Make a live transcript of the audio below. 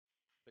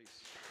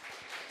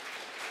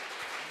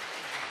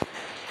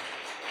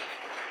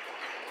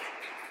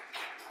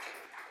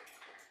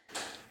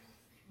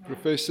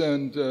Professor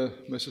and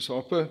Mrs.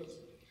 Harper,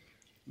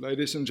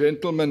 ladies and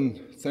gentlemen,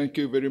 thank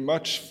you very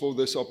much for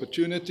this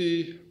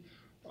opportunity.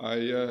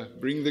 I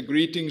bring the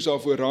greetings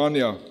of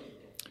Urania,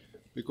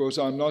 because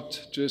I'm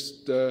not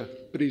just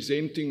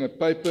presenting a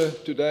paper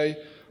today,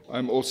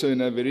 I'm also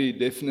in a very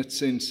definite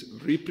sense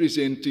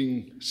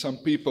representing some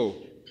people.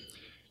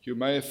 You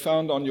may have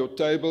found on your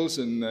tables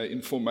an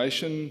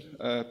information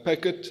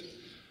packet.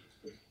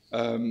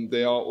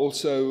 There are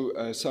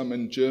also some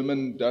in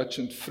German, Dutch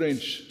and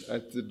French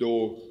at the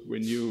door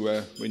when you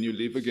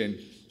leave again.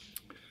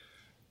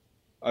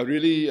 I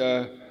really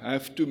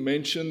have to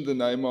mention the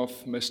name of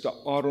Mr.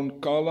 Aaron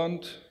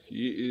Kaland.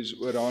 He is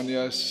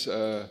Urania's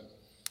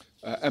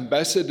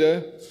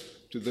ambassador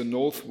to the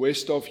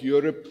northwest of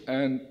Europe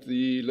and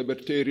the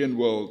libertarian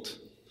world.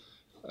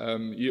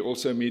 He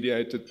also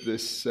mediated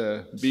this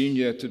being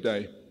here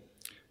today.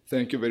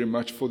 Thank you very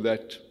much for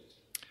that.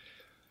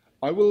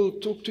 I will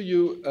talk to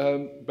you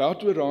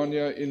about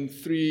Urania in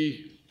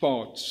three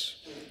parts,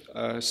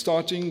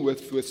 starting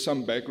with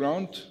some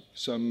background,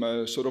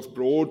 some sort of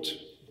broad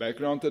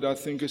background that I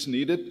think is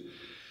needed,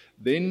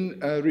 then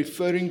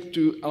referring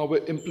to our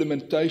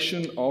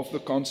implementation of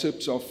the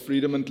concepts of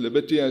freedom and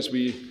liberty as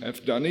we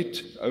have done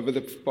it over the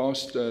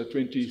past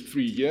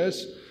 23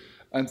 years,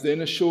 and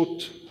then a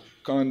short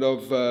kind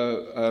of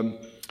a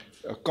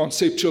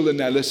conceptual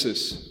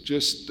analysis,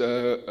 just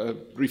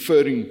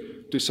referring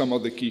to some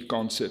of the key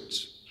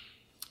concepts.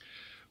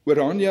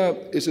 Urania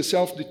is a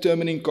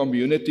self-determining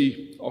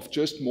community of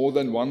just more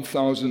than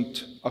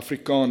 1,000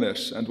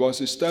 Afrikaners and was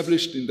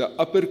established in the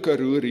Upper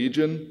Karoo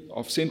region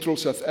of central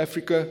South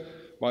Africa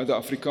by the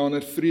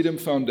Afrikaner Freedom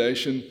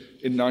Foundation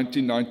in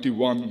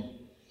 1991.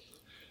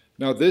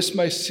 Now, this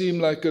may seem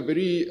like a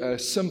very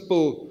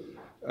simple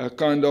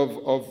kind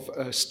of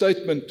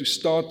statement to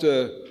start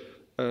a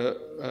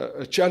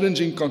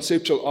challenging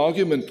conceptual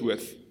argument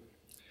with,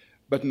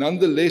 but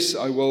nonetheless,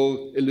 I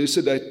will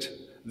elucidate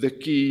the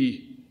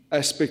key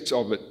aspects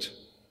of it.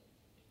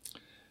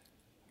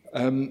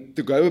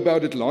 To go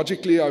about it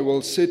logically, I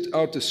will set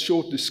out a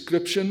short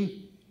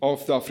description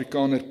of the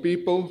Afrikaner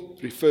people,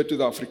 refer to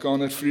the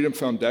Afrikaner Freedom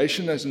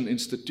Foundation as an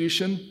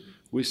institution,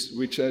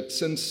 which had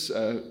since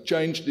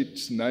changed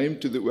its name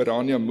to the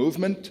Urania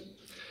movement,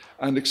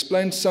 and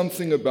explain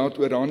something about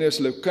Urania's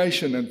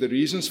location and the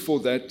reasons for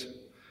that,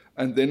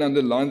 and then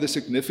underline the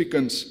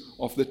significance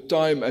of the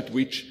time at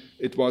which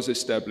it was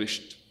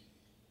established.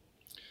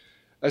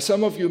 As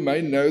some of you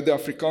may know, the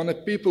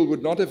Afrikaner people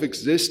would not have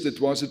existed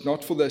was it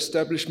not for the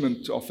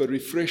establishment of a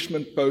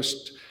refreshment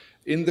post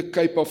in the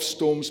Cape of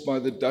Storms by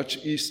the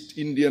Dutch East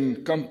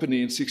Indian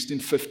Company in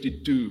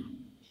 1652.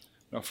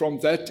 Now, from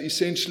that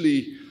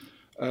essentially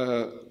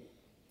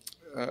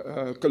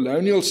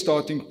colonial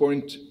starting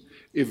point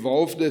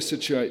evolved a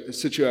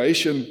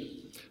situation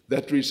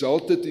that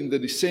resulted in the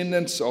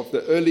descendants of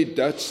the early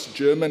Dutch,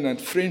 German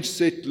and French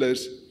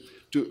settlers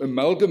to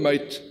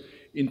amalgamate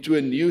into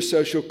a new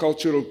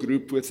socio-cultural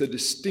group with a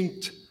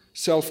distinct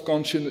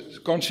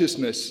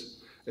self-consciousness,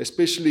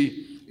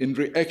 especially in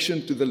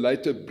reaction to the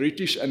later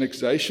British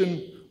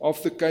annexation of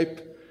the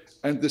Cape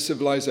and the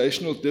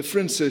civilizational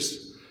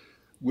differences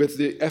with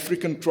the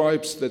African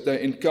tribes that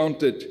they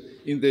encountered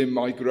in their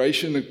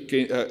migration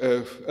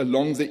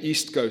along the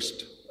east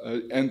coast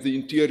and the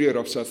interior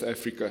of South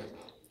Africa.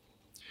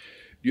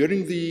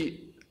 During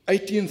the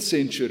 18th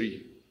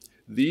century,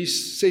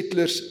 these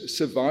settlers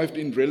survived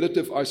in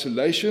relative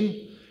isolation,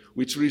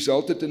 which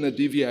resulted in a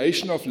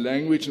deviation of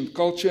language and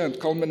culture and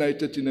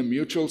culminated in a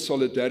mutual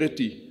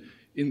solidarity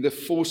in the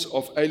force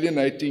of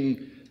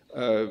alienating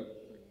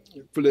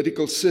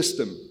political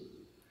system.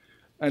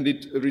 And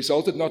it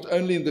resulted not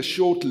only in the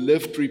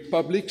short-lived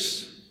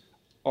republics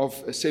of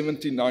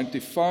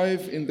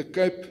 1795 in the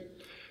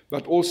Cape,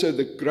 but also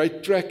the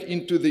great track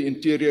into the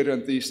interior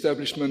and the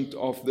establishment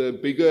of the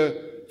bigger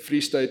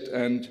Free State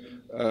and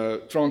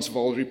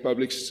Transvaal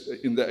republics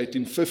in the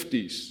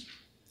 1850s.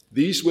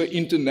 These were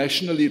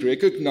internationally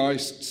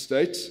recognized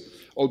states,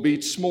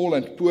 albeit small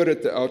and poor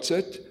at the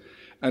outset,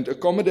 and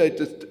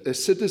accommodated a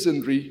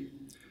citizenry,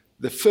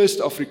 the first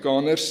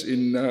Afrikaners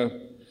in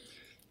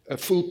a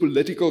full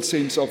political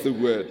sense of the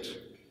word,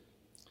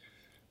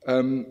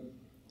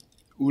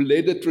 who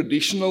led a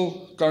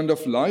traditional kind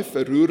of life,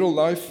 a rural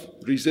life,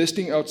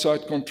 resisting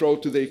outside control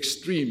to the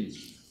extreme,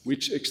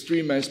 which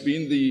extreme has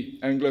been the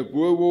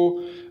Anglo-Boer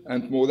War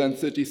and more than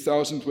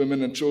 30,000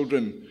 women and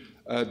children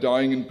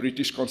dying in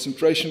British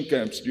concentration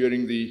camps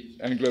during the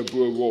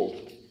Anglo-Boer War.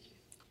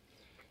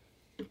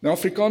 Now,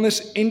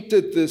 Afrikaners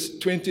entered this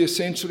 20th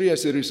century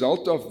as a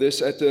result of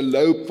this at a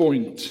low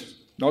point,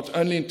 not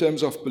only in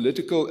terms of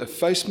political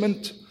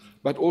effacement,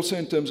 but also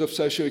in terms of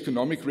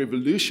socio-economic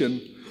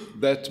revolution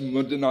that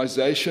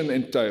modernization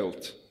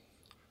entailed.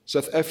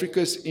 South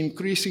Africa's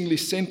increasingly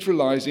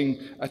centralizing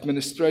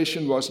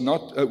administration was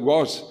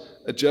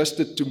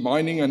adjusted to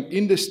mining and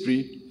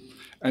industry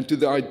and to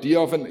the idea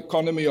of an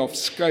economy of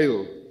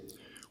scale,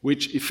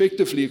 which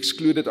effectively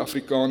excluded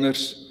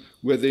Afrikaners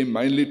with their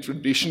mainly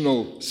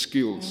traditional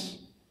skills.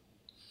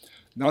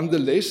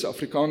 Nonetheless,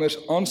 Afrikaners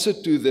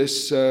answered to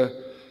this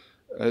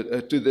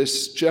to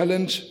this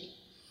challenge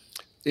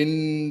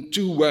in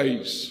two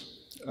ways.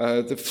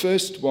 The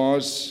first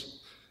was,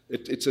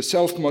 it's a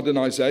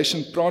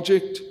self-modernization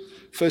project,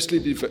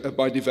 firstly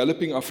by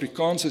developing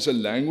Afrikaans as a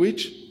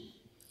language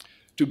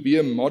to be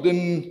a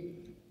modern,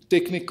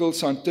 technical,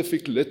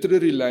 scientific,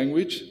 literary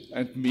language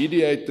and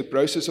mediate the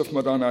process of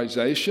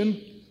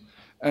modernization,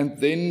 and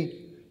then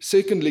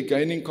secondly,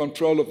 gaining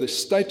control of the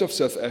state of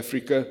South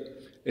Africa,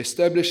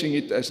 establishing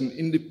it as an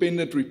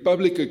independent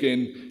republic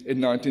again in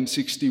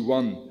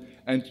 1961,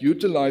 and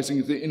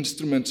utilizing the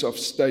instruments of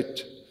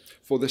state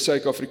for the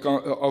sake of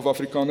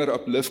Afrikaner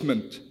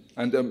upliftment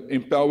and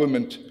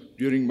empowerment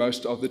during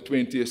most of the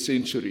 20th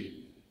century.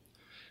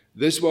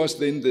 This was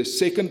then the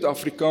second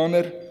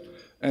Afrikaner,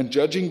 and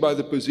judging by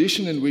the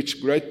position in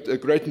which a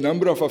great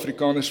number of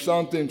Afrikaners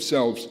found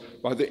themselves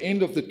by the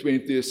end of the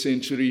 20th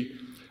century,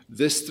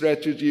 this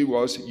strategy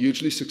was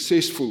hugely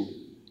successful,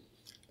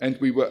 and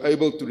we were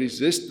able to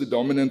resist the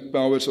dominant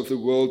powers of the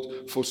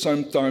world for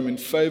some time in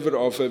favor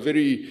of a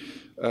very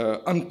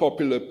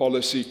unpopular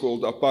policy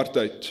called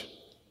apartheid.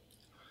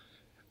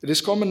 It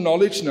is common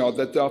knowledge now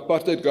that the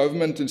apartheid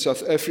government in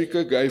South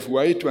Africa gave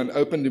way to an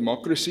open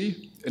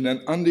democracy in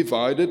an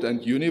undivided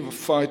and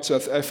unified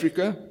South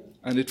Africa,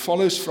 and it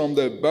follows from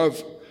the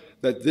above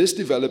that this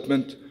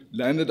development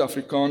landed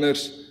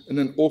Afrikaners in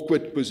an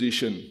awkward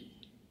position.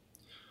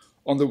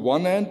 On the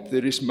one hand,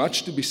 there is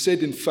much to be said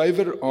in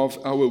favor of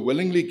our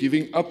willingly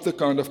giving up the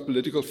kind of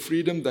political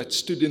freedom that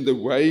stood in the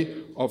way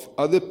of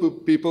other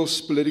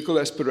people's political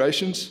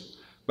aspirations,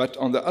 but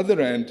on the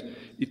other hand,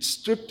 it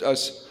stripped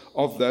us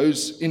of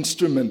those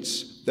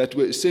instruments that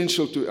were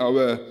essential to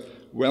our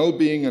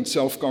well-being and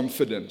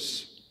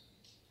self-confidence.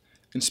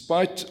 In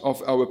spite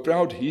of our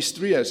proud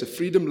history as a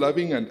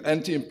freedom-loving and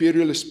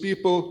anti-imperialist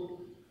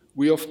people,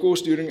 we, of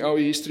course, during our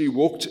history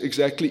walked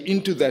exactly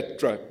into that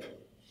trap.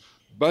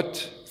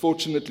 But,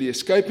 fortunately,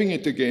 escaping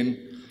it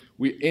again,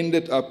 we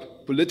ended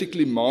up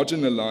politically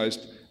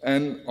marginalized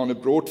and, on a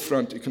broad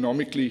front,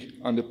 economically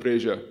under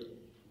pressure.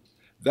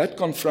 That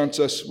confronts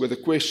us with the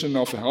question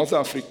of how the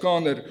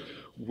Afrikaner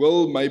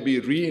will maybe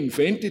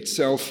reinvent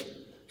itself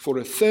for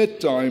a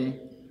third time,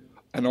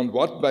 and on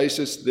what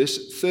basis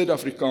this third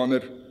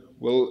Afrikaner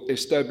will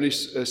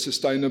establish a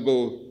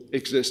sustainable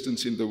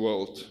existence in the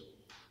world.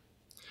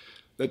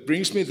 That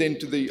brings me then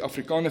to the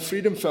Afrikaner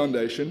Freedom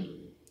Foundation,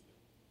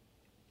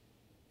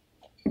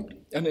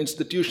 an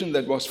institution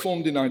that was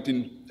formed in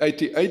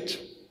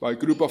 1988 by a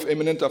group of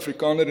eminent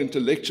Afrikaner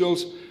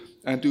intellectuals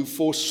and who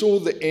foresaw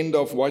the end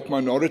of white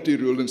minority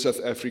rule in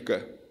South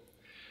Africa,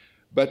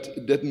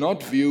 but did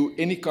not view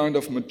any kind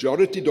of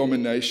majority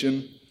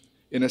domination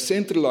in a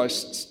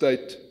centralized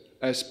state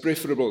as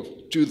preferable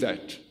to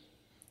that.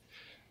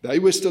 They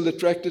were still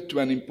attracted to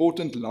an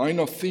important line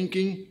of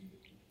thinking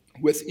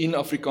within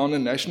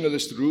Afrikaner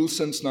nationalist rule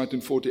since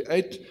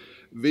 1948,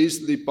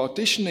 with the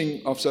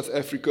partitioning of South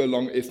Africa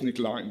along ethnic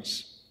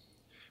lines.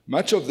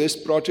 Much as this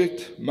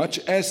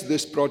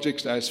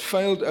project has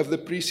failed over the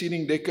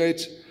preceding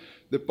decades,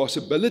 the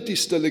possibility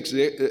still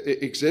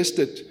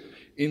existed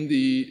in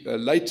the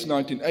late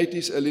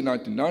 1980s, early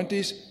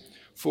 1990s,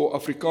 for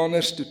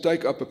Afrikaners to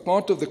take up a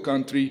part of the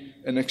country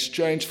in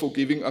exchange for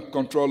giving up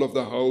control of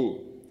the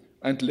whole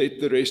and let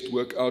the rest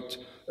work out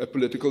a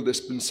political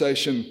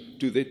dispensation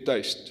to their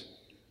taste.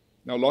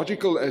 Now,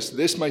 logical as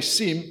this may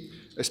seem,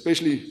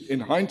 especially in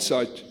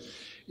hindsight,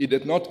 it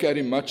did not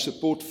carry much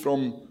support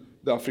from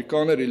the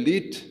Afrikaner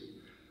elite,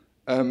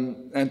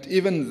 and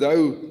even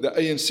though the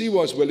ANC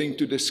was willing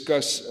to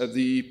discuss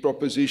the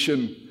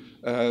proposition,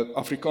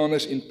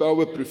 Afrikaners in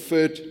power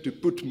preferred to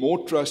put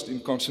more trust in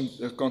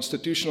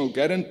constitutional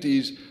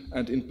guarantees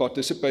and in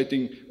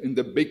participating in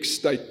the big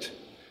state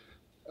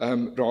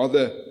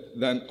rather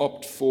than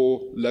opt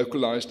for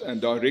localized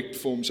and direct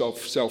forms of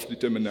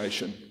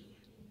self-determination.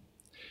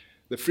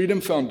 The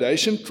Freedom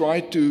Foundation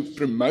tried to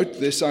promote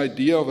this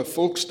idea of a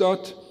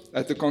Volksstaat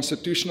at the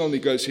constitutional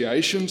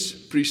negotiations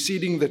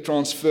preceding the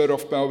transfer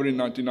of power in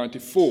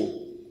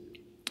 1994,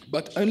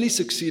 but only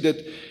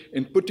succeeded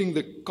in putting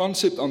the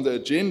concept on the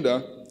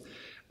agenda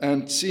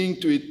and seeing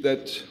to it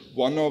that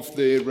one of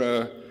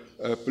their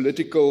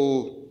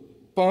political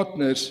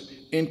partners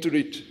entered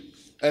it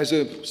as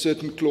a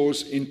certain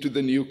clause into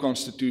the new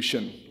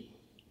constitution.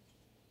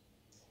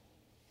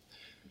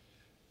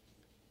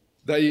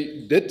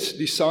 We did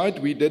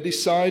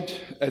decide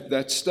at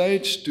that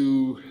stage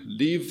to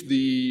leave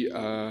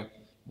the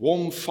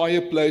warm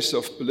fireplace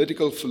of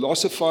political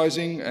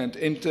philosophizing and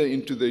enter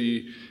into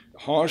the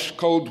harsh,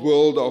 cold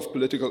world of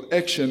political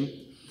action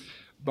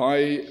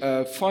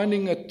by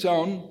finding a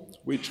town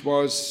which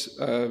was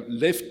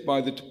left by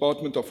the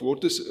Department of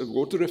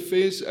Water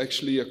Affairs,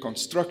 actually a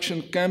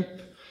construction camp,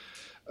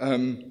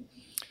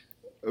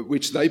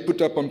 which they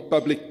put up on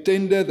public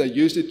tender. They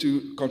used it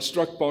to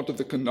construct part of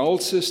the canal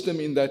system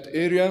in that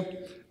area,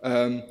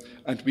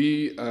 and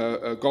we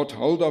got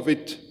hold of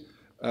it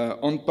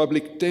on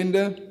public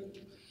tender,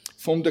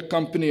 formed a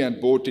company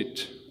and bought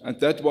it. And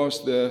that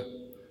was the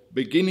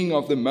beginning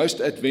of the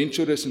most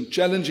adventurous and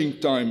challenging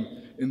time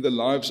in the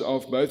lives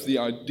of both the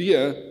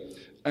idea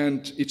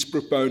and its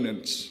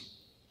proponents.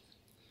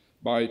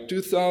 By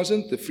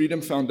 2000, the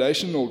Freedom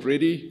Foundation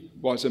already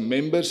was a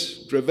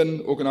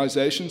members-driven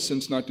organization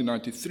since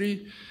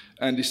 1993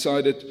 and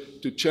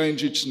decided to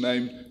change its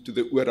name to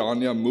the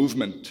Orania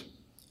Movement,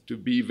 to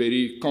be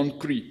very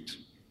concrete.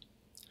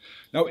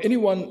 Now,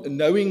 anyone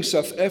knowing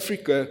South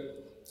Africa,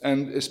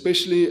 and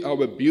especially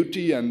our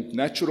beauty and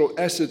natural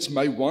assets,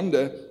 may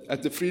wonder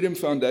at the Freedom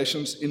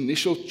Foundation's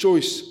initial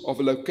choice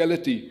of a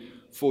locality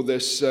for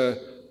this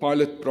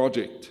pilot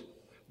project.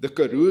 The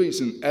Karoo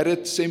is an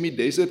arid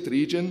semi-desert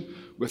region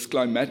with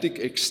climatic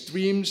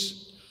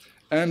extremes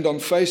and, on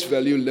face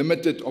value,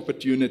 limited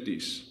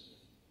opportunities.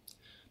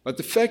 But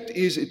the fact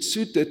is, it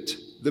suited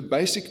the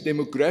basic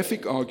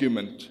demographic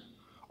argument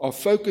of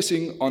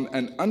focusing on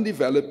an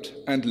undeveloped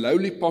and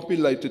lowly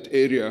populated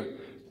area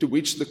to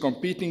which the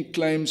competing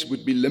claims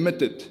would be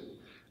limited,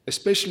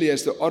 especially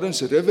as the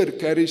Orange River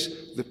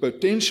carries the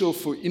potential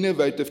for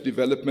innovative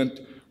development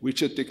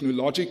which a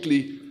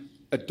technologically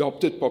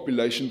adopted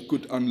population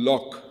could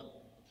unlock.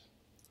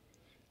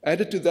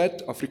 Added to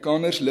that,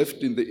 Afrikaners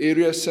lived in the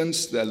area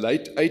since the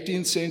late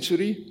 18th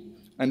century,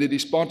 and it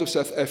is part of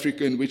South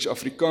Africa in which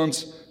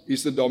Afrikaans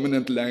is the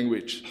dominant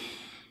language,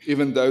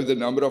 even though the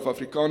number of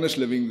Afrikaners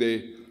living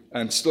there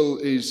and still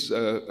is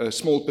a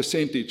small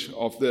percentage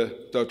of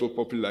the total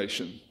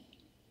population.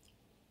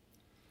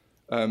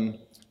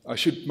 I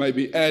should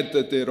maybe add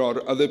that there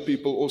are other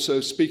people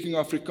also speaking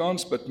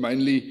Afrikaans, but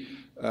mainly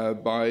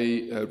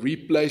by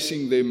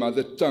replacing their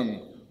mother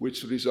tongue,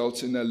 which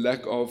results in a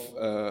lack of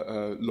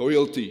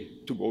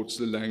loyalty towards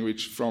the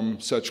language from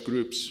such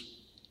groups.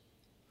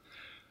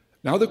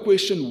 Now the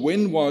question,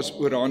 when was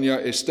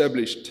Orania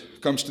established,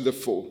 comes to the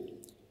fore.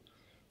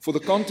 For the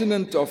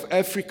continent of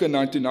Africa,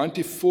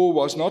 1994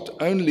 was not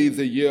only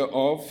the year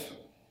of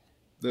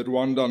the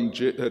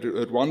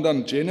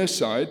Rwandan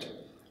genocide,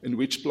 in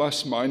which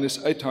plus minus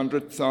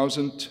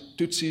 800,000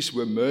 Tutsis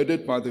were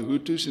murdered by the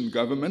Hutus in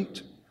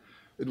government.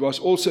 It was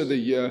also the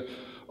year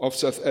of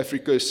South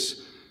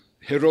Africa's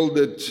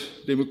heralded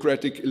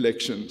democratic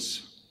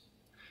elections.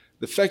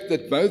 The fact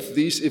that both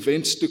these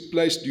events took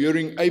place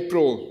during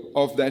April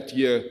of that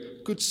year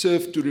could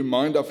serve to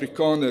remind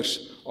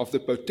Afrikaners of the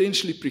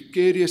potentially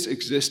precarious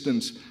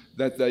existence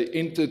that they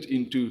entered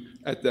into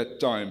at that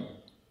time.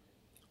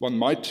 One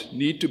might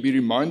need to be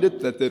reminded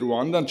that the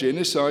Rwandan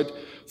genocide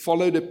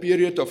followed a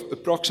period of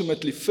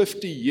approximately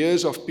 50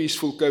 years of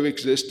peaceful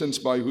coexistence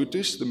by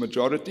Hutus, the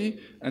majority,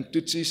 and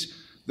Tutsis,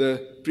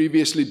 the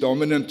previously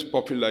dominant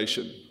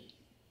population.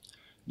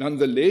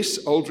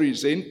 Nonetheless, old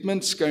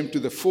resentments came to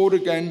the fore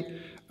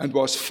again and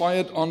was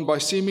fired on by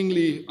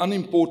seemingly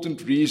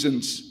unimportant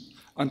reasons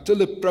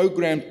until a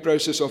programmed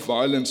process of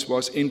violence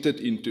was entered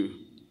into.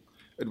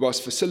 It was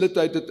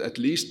facilitated at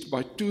least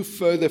by two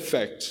further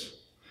facts: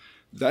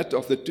 that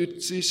of the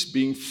Tutsis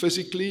being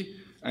physically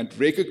and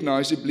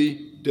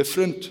recognizably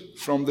different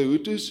from the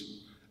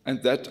Hutus,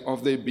 and that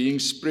of their being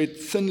spread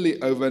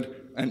thinly over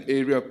an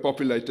area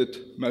populated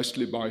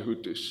mostly by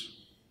Hutus.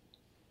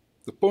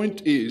 The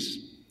point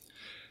is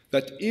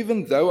that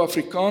even though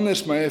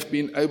Afrikaners may have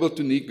been able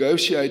to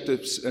negotiate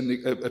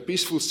a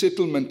peaceful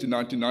settlement in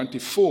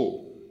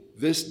 1994,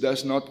 this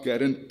does not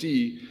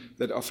guarantee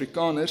that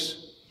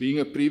Afrikaners, being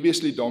a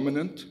previously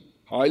dominant,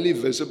 highly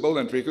visible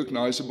and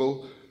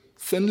recognizable,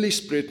 thinly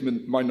spread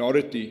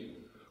minority,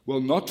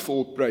 will not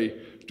fall prey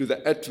to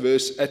the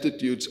adverse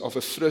attitudes of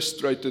a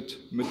frustrated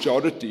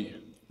majority,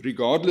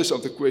 regardless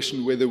of the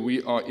question whether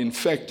we are in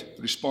fact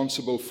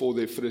responsible for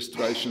their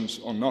frustrations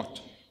or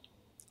not.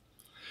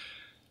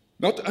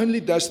 Not only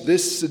does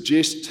this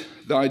suggest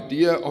the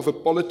idea of a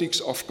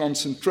politics of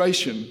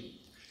concentration,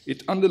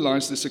 it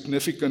underlines the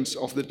significance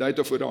of the date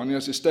of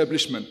Orania's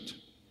establishment.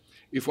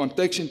 If one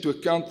takes into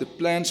account the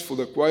plans for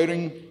the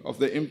acquiring of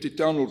the empty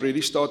town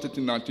already started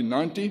in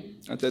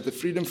 1990, and that the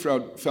Freedom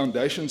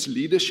Foundation's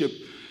leadership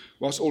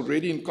was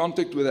already in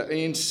contact with the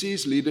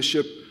ANC's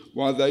leadership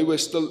while they were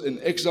still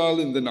in exile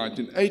in the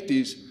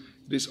 1980s,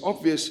 it is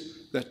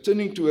obvious that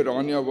turning to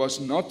Orania was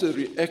not a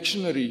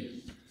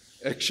reactionary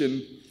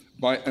action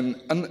by an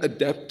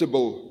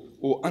unadaptable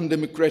or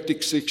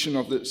undemocratic section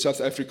of the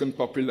South African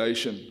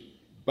population,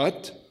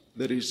 but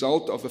the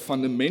result of a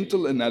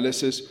fundamental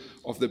analysis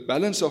of the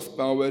balance of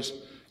powers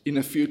in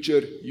a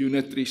future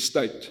unitary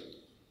state.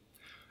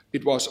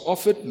 It was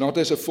offered not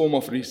as a form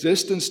of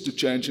resistance to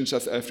change in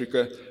South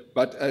Africa,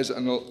 but as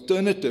an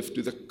alternative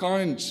to the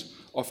kinds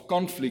of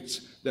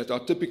conflicts that are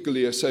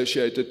typically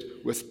associated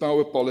with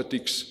power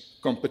politics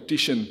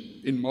competition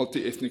in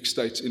multi-ethnic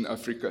states in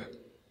Africa.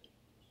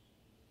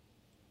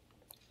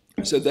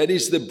 So that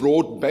is the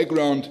broad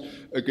background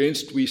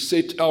against we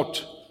set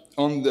out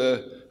on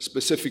the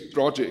specific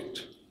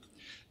project.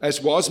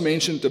 As was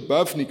mentioned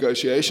above,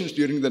 negotiations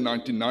during the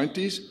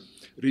 1990s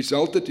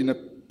resulted in a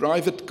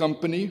private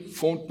company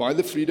formed by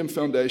the Freedom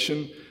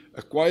Foundation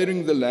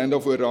acquiring the land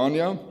of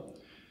Orania,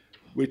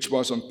 which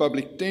was on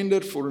public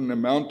tender for an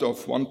amount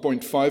of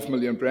 1.5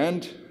 million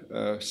rand,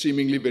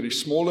 seemingly very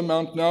small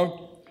amount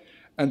now,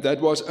 and that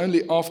was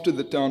only after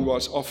the town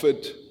was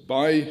offered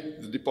by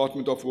the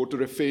Department of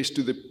Water Affairs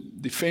to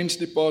Defense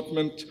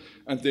Department,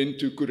 and then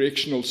to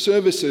Correctional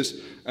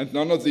Services, and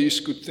none of these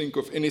could think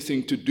of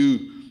anything to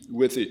do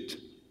with it.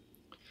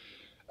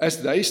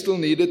 As they still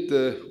needed,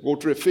 the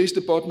Water Affairs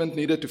Department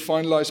needed to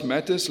finalize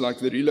matters like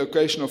the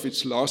relocation of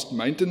its last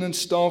maintenance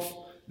staff,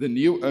 the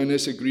new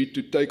owners agreed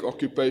to take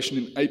occupation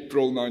in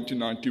April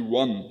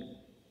 1991.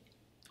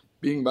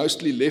 Being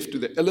mostly left to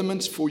the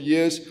elements for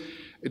years,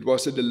 it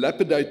was a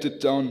dilapidated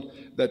town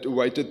that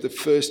awaited the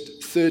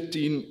first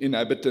 13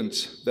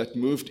 inhabitants that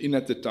moved in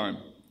at the time.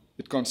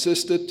 It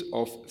consisted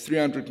of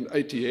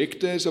 380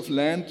 hectares of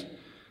land,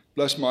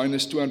 plus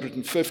minus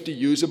 250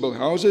 usable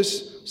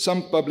houses,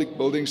 some public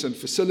buildings and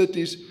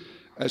facilities,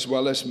 as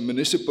well as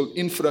municipal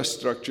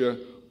infrastructure,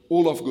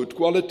 all of good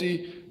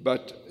quality,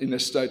 but in a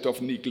state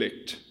of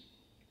neglect.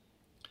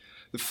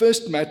 The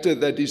first matter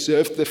that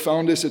deserved the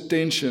founders'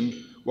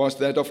 attention was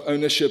that of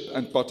ownership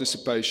and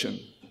participation.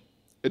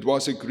 It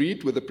was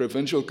agreed with the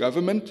provincial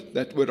government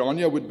that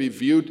Orania would be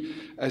viewed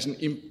as an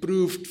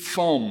improved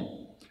farm,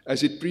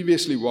 as it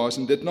previously was,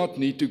 and did not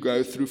need to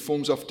go through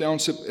forms of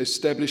township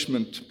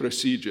establishment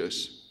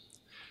procedures.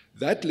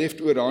 That left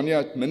Orania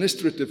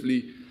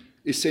administratively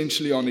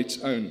essentially on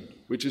its own,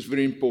 which is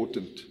very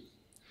important.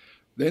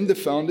 Then the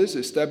founders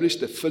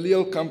established a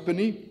filial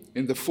company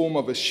in the form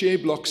of a share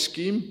block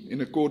scheme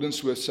in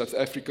accordance with South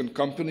African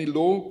company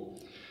law,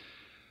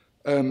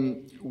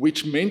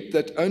 which meant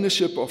that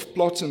ownership of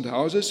plots and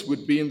houses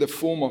would be in the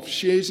form of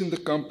shares in the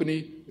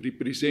company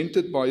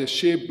represented by a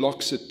share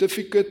block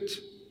certificate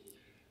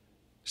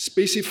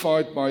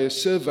specified by a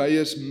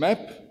surveyor's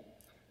map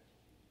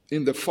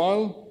in the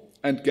file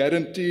and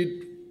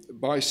guaranteed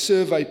by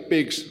survey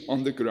pegs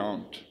on the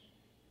ground.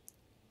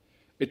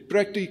 It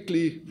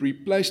practically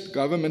replaced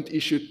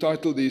government-issued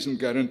title deeds and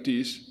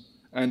guarantees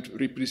and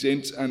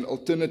represents an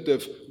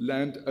alternative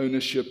land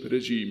ownership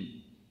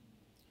regime.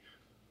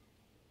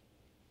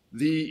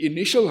 The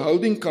initial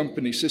holding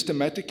company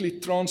systematically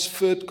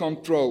transferred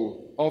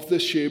control of the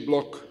share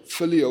block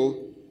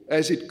filial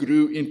as it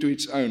grew into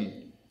its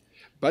own,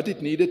 but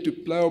it needed to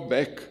plough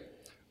back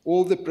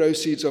all the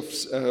proceeds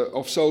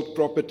of sold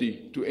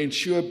property to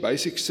ensure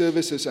basic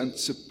services and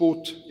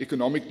support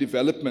economic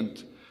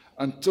development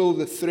until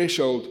the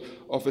threshold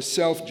of a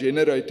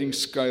self-generating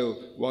scale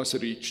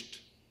was reached.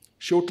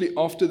 Shortly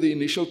after the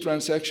initial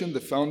transaction,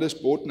 the founders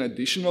bought an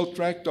additional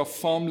tract of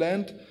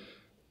farmland,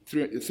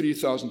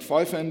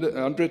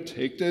 3,500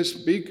 hectares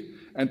big,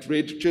 and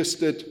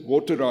registered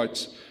water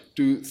rights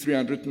to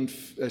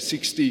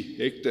 360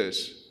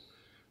 hectares.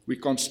 We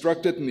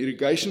constructed an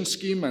irrigation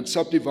scheme and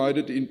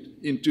subdivided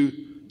into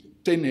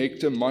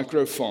 10-hectare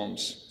micro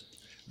farms.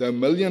 Though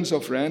millions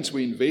of rands were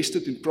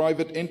invested in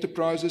private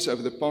enterprises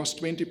over the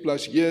past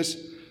 20-plus years,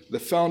 the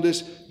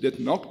founders did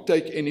not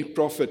take any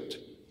profit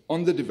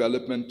on the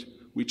development,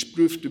 which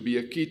proved to be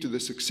a key to the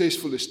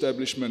successful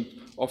establishment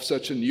of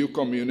such a new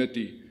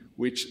community,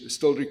 which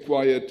still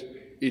required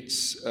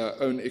its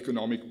own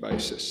economic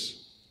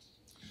basis.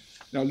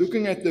 Now,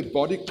 looking at the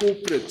body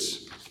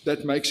corporates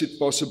that makes it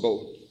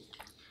possible,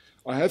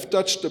 I have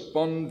touched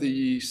upon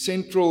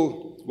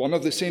one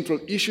of the central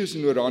issues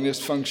in Orania's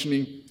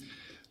functioning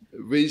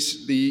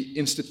with the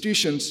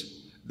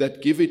institutions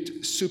that give it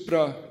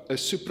a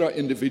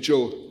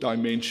supra-individual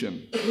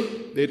dimension.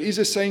 There is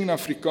a saying in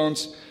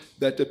Afrikaans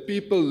that a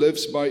people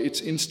lives by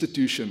its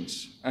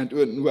institutions, and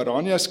in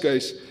Orania's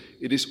case,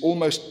 it is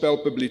almost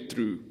palpably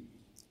true.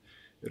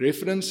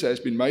 Reference has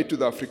been made to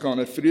the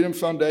Afrikaner Freedom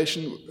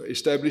Foundation,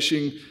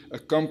 establishing a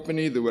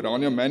company, the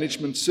Orania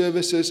Management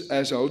Services,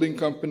 as a holding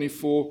company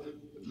for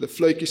the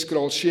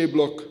Vletjieskraal Share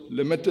Block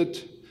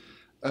Limited,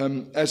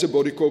 as a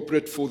body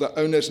corporate for the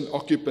owners and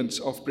occupants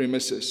of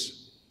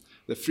premises.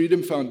 The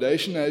Freedom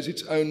Foundation has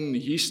its own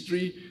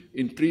history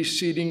in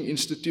preceding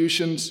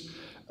institutions,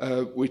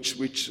 which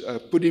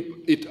put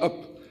it up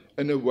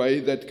in a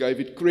way that gave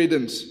it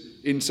credence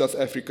in South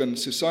African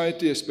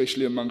society,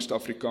 especially amongst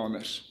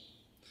Afrikaners.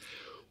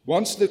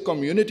 Once the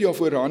community of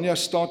Orania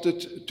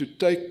started to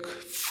take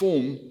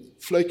form,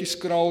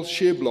 Vletjieskraal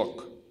Share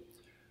Block,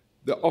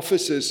 the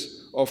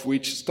offices of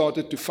which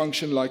started to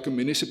function like a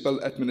municipal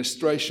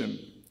administration,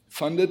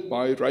 funded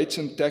by rates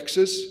and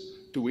taxes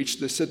to which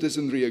the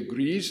citizenry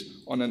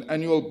agrees on an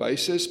annual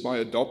basis by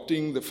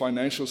adopting the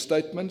financial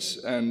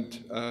statements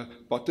and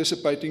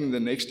participating in the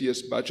next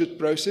year's budget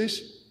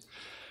process,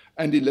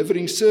 and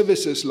delivering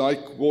services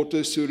like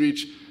water,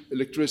 sewage,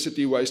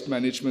 electricity, waste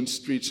management,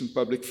 streets and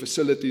public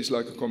facilities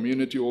like a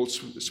community hall,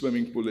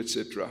 swimming pool,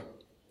 etc.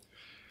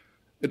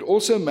 It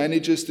also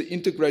manages the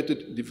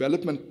integrated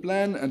development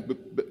plan and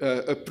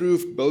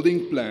approved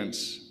building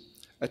plans,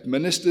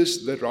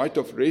 administers the right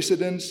of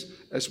residence,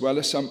 as well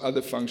as some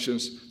other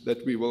functions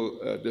that we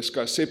will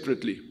discuss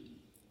separately.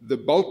 The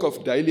bulk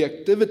of daily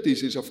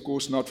activities is, of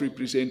course, not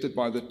represented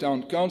by the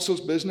town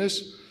council's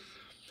business,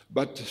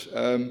 but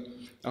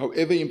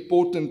however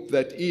important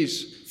that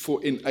is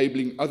for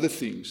enabling other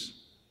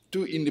things.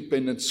 2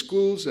 independent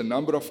schools, a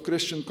number of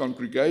Christian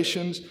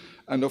congregations,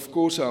 and of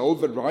course a whole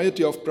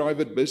variety of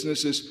private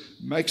businesses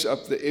makes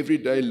up the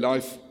everyday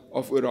life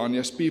of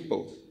Orania's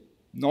people.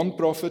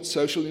 Non-profit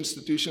social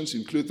institutions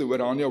include the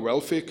Orania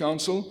Welfare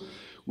Council,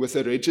 with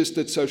a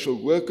registered social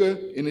worker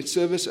in its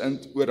service, and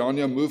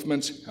Orania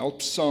Movement's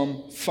Help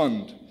Sam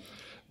Fund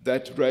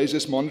that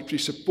raises monetary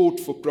support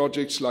for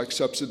projects like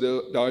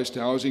subsidized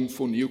housing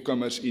for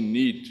newcomers in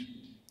need.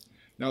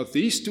 Now,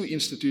 these two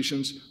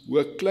institutions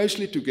work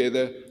closely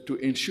together to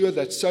ensure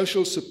that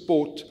social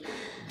support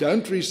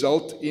don't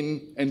result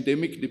in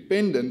endemic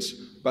dependence,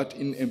 but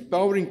in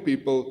empowering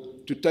people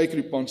to take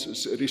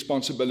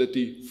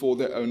responsibility for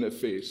their own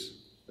affairs.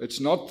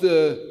 It's not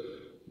the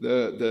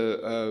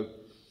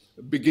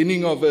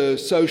beginning of a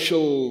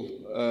social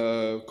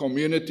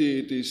community.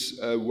 It is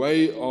a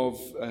way of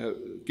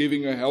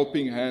giving a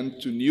helping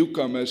hand to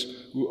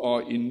newcomers who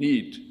are in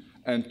need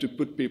and to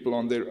put people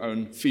on their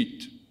own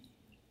feet.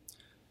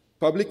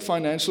 Public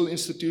financial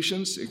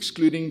institutions,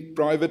 excluding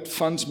private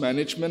funds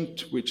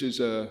management, which is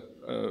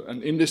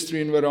an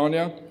industry in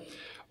Orania,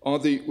 are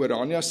the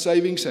Orania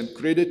Savings and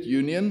Credit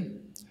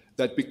Union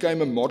that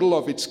became a model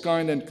of its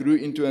kind and grew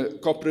into a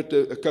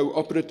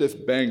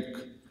cooperative bank,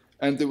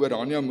 and the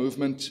Orania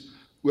Movement's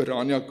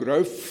Orania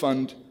Growth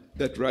Fund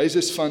that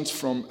raises funds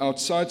from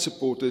outside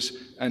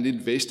supporters and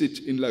invests it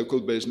in local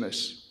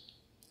business.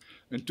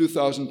 In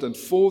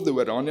 2004, the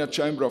Orania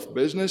Chamber of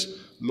Business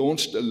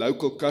launched a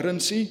local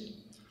currency.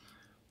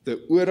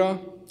 The ORA,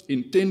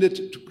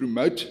 intended to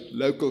promote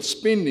local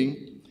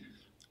spending,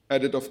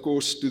 added, of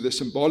course, to the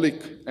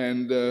symbolic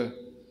and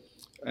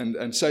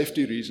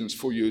safety reasons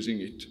for using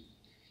it.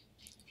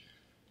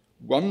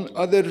 One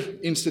other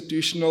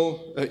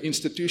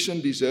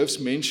institution deserves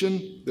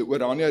mention, the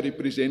Orania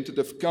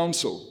Representative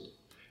Council.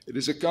 It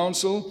is a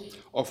council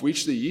of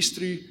which the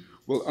history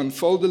will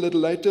unfold a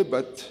little later,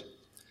 but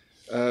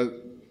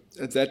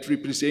that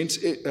represents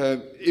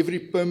every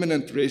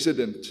permanent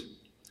resident,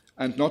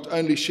 and not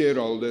only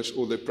shareholders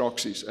or their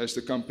proxies, as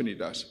the company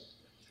does.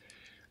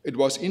 It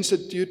was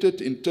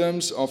instituted in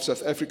terms of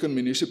South African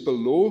municipal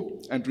law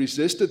and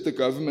resisted the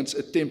government's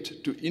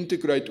attempt to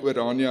integrate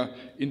Orania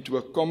into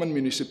a common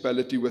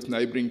municipality with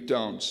neighboring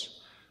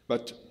towns,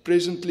 but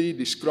presently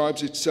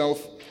describes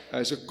itself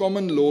as a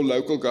common law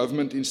local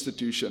government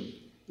institution.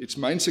 Its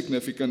main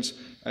significance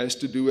has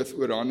to do with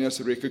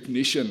Orania's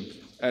recognition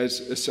as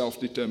a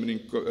self-determining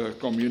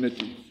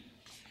community.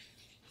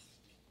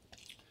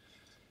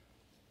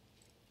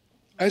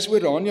 As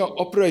Orania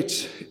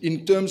operates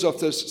in terms of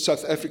the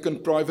South African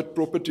private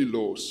property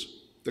laws,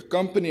 the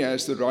company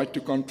has the right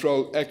to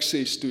control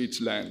access to its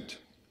land.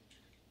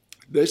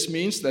 This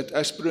means that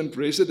aspirant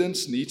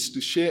residents need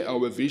to share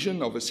our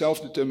vision of a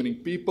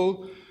self-determining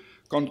people,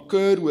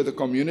 concur with the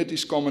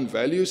community's common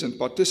values, and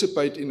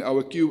participate in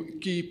our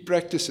key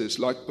practices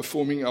like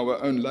performing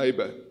our own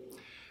labor.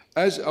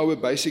 As our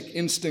basic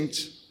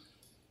instinct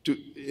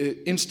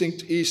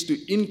is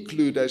to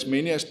include as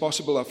many as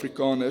possible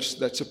Afrikaners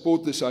that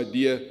support this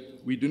idea,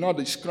 we do not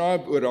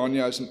describe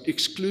Orania as an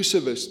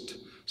exclusivist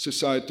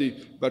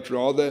society, but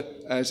rather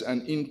as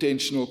an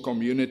intentional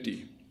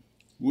community.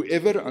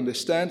 Whoever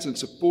understands and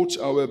supports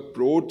our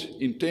broad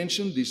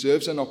intention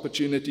deserves an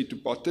opportunity to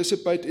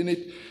participate in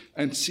it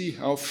and see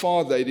how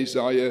far they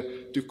desire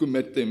to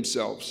commit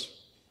themselves.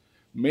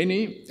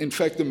 Many, in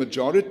fact the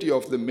majority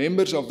of the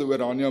members of the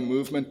Orania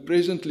movement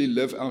presently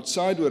live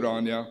outside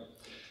Orania.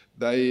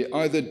 They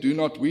either do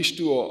not wish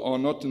to or are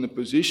not in a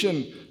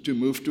position to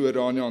move to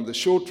Orania on the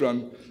short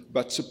run,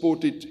 but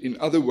support it in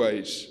other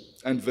ways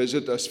and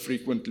visit us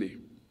frequently.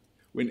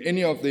 When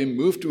any of them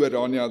move to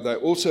Orania, they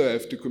also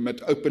have to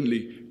commit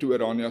openly to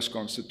Orania's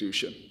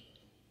constitution.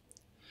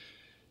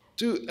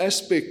 Two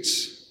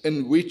aspects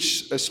in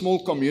which a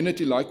small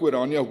community like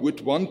Orania would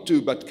want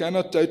to but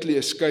cannot totally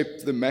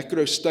escape the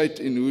macro state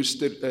in whose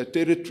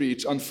territory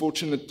it's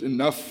unfortunate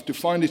enough to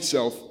find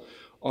itself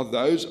are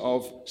those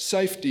of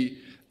safety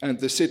and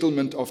the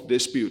settlement of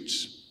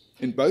disputes.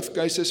 In both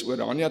cases,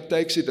 Orania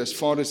takes it as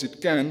far as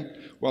it can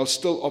while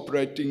still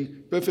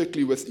operating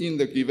perfectly within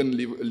the given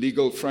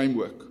legal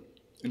framework.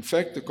 In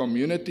fact, the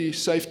Community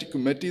Safety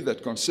Committee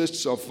that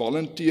consists of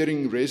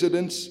volunteering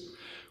residents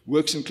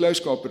works in close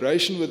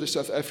cooperation with the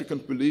South African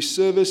Police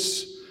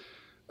Service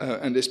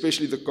and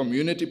especially the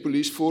community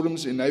police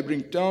forums in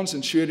neighboring towns,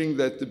 ensuring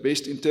that the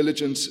best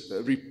intelligence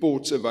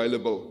reports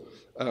available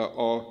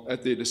are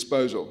at their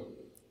disposal.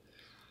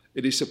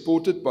 It is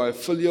supported by a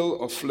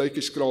filial of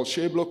Vleukies Kraal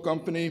Shareblock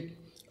Company,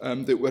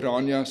 the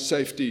Orania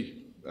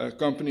Safety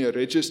Company, a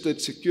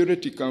registered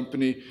security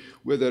company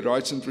with the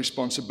rights and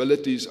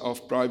responsibilities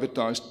of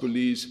privatized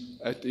police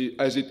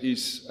as it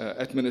is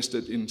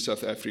administered in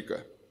South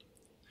Africa.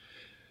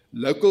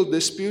 Local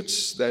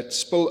disputes that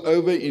spill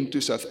over into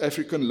South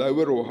African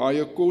lower or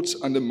higher courts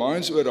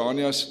undermines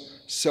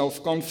Orania's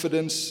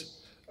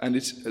self-confidence and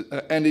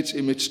its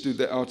image to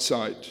the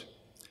outside.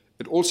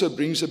 It also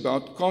brings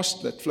about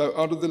costs that flow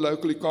out of the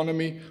local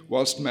economy,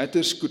 whilst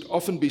matters could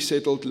often be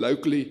settled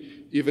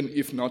locally, even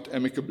if not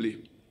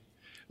amicably.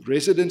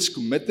 Residents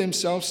commit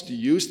themselves to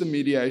use the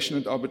mediation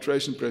and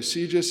arbitration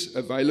procedures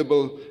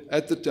available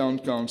at the Town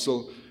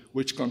Council,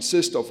 which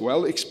consist of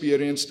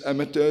well-experienced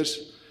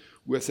amateurs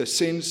with a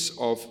sense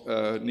of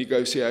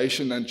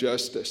negotiation and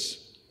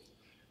justice.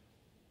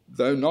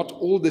 Though not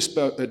all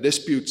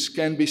disputes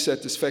can be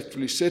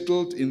satisfactorily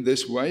settled in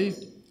this way,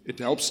 it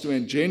helps to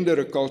engender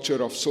a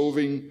culture of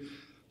solving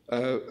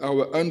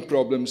our own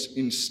problems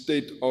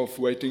instead of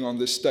waiting on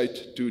the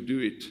state to do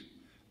it.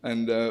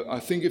 And I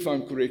think, if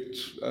I'm correct,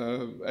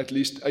 at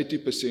least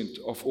 80%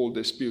 of all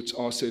disputes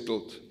are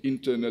settled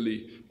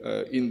internally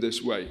in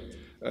this way.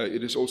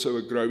 It is also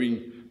a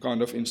growing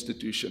kind of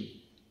institution.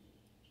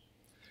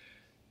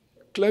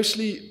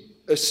 Closely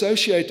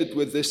associated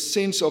with this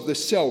sense of the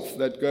self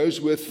that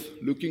goes with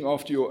looking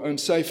after your own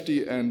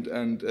safety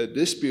and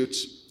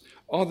disputes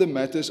are the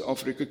matters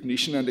of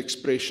recognition and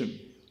expression.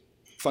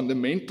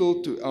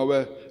 Fundamental to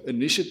our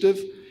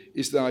initiative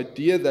is the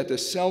idea that a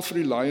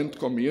self-reliant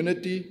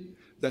community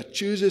that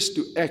chooses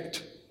to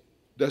act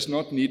does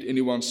not need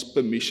anyone's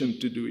permission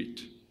to do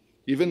it,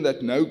 even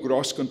that no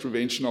gross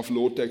contravention of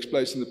law takes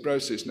place in the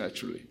process,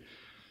 naturally.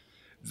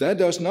 That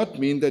does not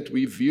mean that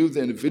we view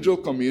the individual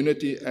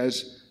community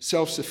as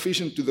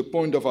self-sufficient to the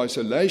point of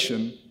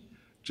isolation,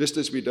 just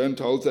as we don't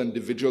hold the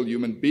individual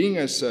human being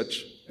as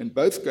such. In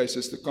both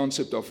cases, the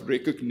concept of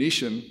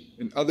recognition,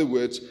 in other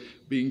words,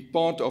 being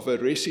part of a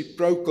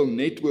reciprocal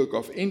network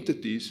of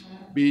entities,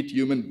 be it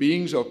human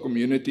beings or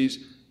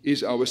communities,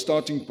 is our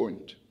starting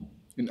point.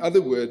 In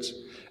other words,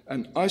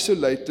 an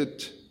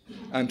isolated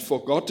and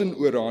forgotten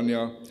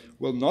Orania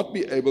will not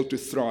be able to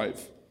thrive,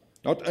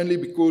 not only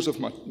because of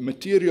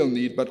material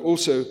need, but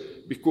also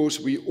because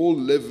we all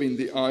live in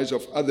the eyes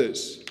of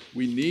others.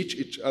 We need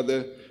each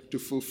other to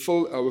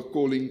fulfill our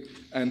calling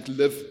and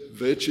live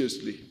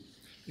virtuously.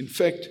 In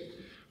fact,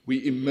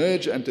 we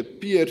emerge and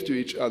appear to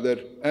each other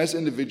as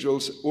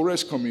individuals or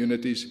as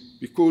communities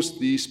because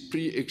these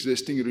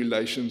pre-existing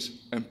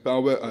relations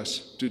empower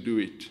us to do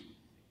it.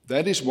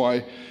 That is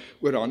why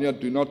Orania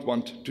do not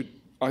want to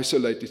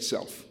isolate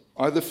itself,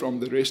 either from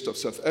the rest of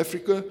South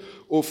Africa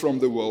or from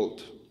the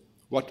world.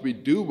 What we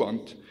do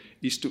want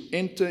is to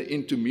enter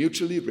into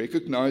mutually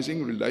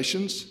recognizing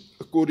relations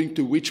according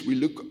to which we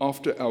look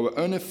after our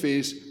own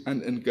affairs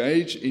and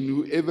engage in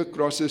whoever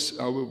crosses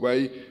our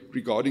way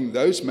regarding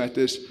those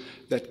matters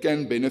that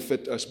can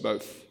benefit us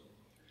both.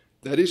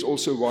 That is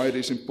also why it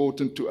is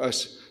important to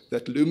us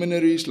that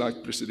luminaries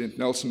like President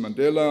Nelson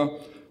Mandela,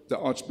 the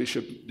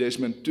Archbishop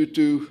Desmond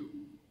Tutu,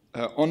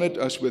 honored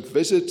us with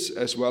visits,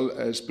 as well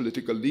as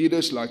political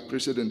leaders like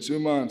President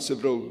Zuma and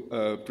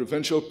several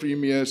provincial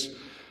premiers,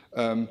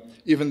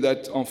 even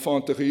that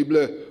enfant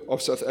terrible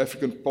of South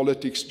African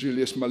politics,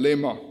 Julius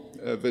Malema,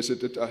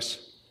 visited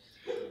us.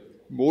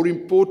 More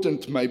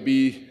important may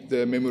be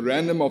the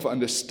Memorandum of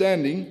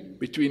Understanding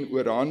between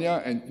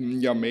Orania and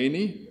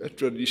Mnyameni, a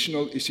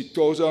traditional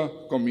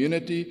isiXhosa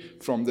community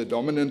from the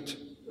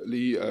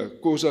dominantly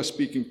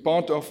Xhosa-speaking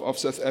part of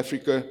South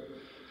Africa.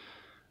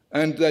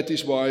 And that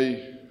is why,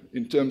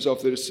 in terms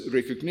of this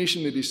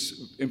recognition, it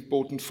is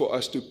important for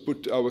us to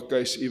put our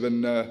case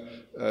even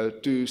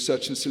to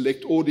such a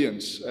select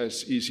audience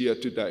as is here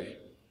today.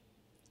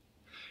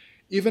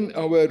 Even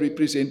our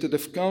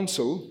representative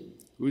council,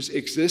 whose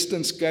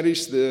existence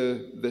carries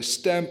the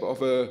stamp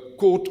of a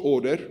court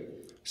order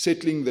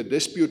settling the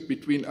dispute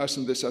between us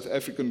and the South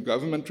African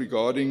government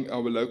regarding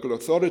our local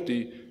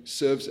authority,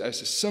 serves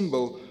as a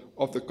symbol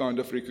of the kind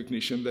of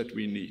recognition that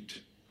we need.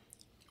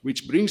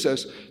 Which brings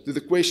us to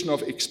the question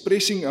of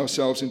expressing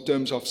ourselves in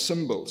terms of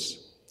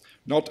symbols.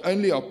 Not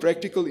only are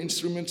practical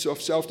instruments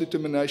of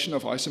self-determination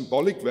of high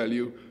symbolic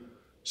value,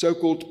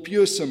 so-called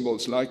pure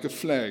symbols like a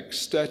flag,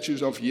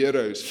 statues of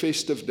heroes,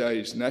 festive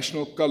days,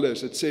 national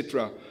colors,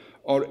 etc.,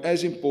 are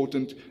as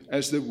important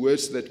as the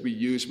words that we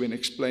use when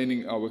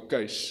explaining our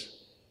case.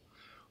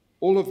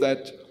 All of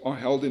that are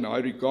held in high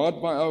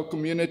regard by our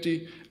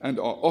community and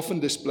are often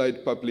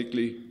displayed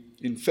publicly.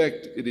 In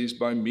fact, it is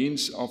by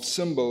means of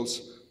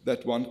symbols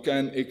that one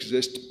can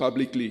exist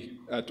publicly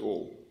at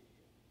all.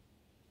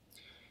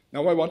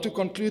 Now, I want to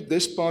conclude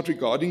this part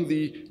regarding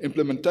the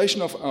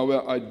implementation of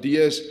our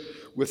ideas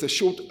with a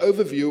short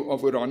overview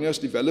of Orania's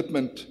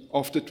development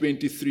after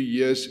 23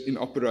 years in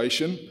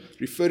operation,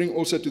 referring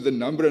also to the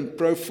number and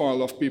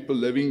profile of people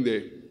living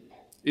there.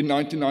 In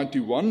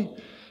 1991,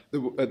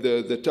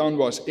 the town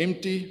was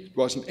empty. It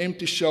was an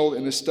empty shell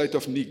in a state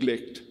of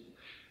neglect.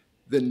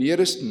 The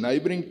nearest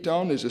neighboring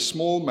town is a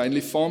small,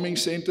 mainly farming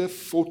center,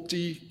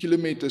 40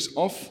 kilometers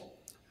off,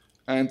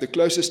 and the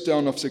closest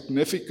town of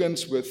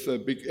significance with a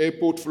big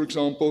airport, for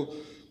example,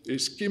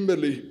 is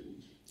Kimberley,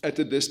 at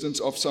a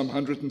distance of some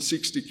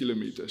 160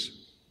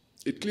 kilometers.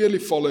 It clearly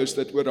follows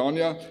that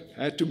Orania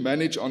had to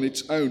manage on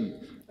its own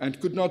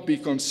and could not be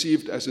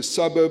conceived as a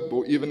suburb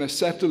or even a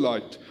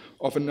satellite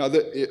of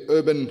another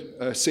urban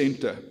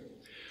center.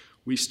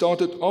 We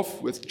started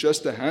off with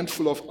just a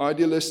handful of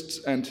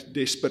idealists and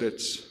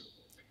desperates.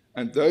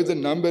 And though the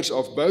numbers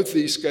of both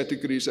these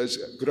categories has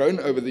grown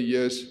over the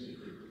years,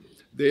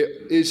 there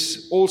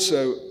is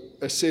also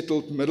a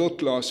settled middle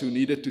class who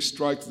needed to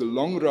strike the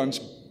long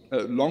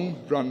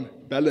run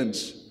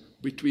balance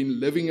between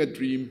living a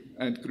dream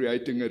and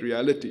creating a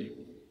reality.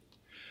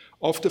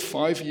 After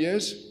 5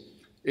 years,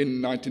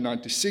 in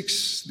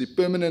 1996, the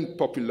permanent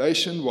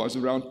population was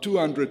around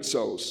 200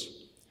 souls.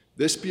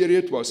 This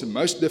period was the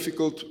most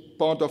difficult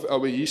part of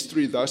our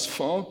history thus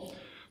far,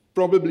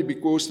 probably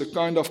because the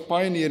kind of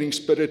pioneering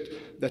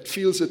spirit that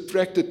feels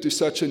attracted to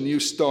such a new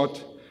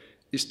start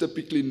is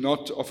typically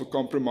not of a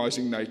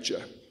compromising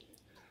nature.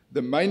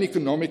 The main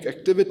economic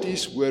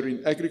activities were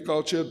in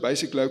agriculture,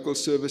 basic local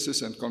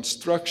services, and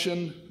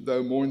construction,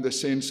 though more in the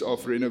sense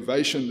of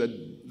renovation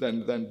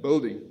than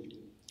building.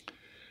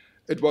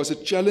 It was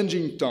a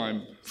challenging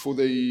time for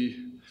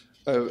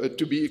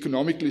to be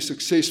economically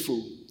successful,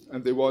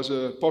 and there was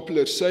a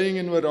popular saying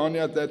in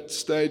Orania at that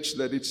stage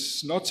that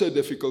it's not so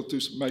difficult to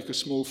make a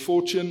small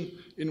fortune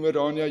in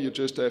Orania, you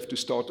just have to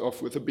start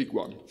off with a big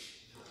one.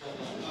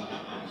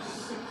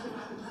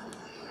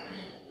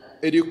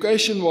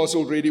 Education was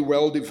already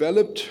well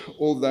developed,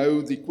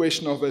 although the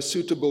question of a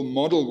suitable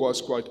model was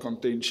quite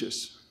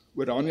contentious.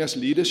 Orania's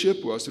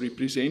leadership was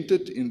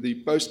represented in the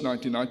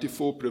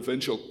post-1994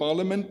 provincial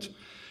parliament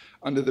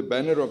under the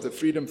banner of the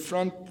Freedom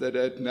Front that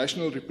had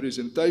national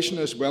representation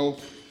as well,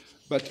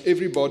 but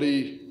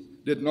everybody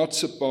did not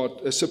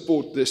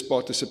support this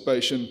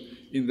participation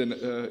in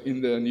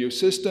the new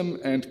system,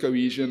 and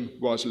cohesion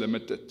was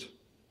limited.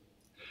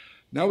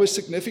 Now a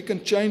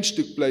significant change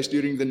took place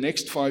during the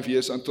next 5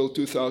 years until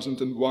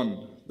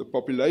 2001. The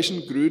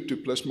population grew to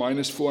plus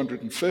minus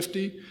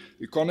 450,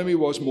 the economy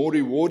was more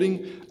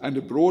rewarding, and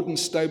a broad and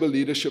stable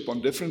leadership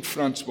on different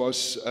fronts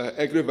was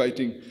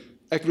aggregating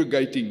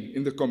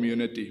in the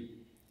community.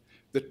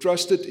 The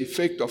trusted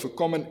effect of a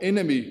common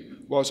enemy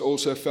was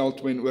also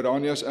felt when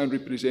Orania's own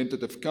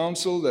representative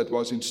council, that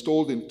was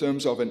installed in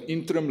terms of an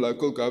interim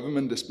local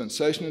government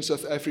dispensation in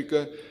South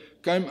Africa,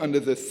 came under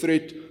the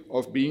threat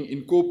of being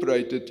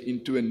incorporated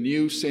into a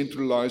new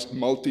centralized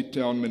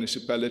multi-town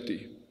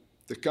municipality.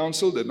 The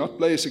council did not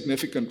play a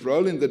significant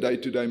role in the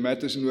day-to-day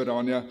matters in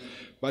Orania,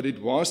 but it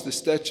was the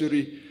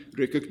statutory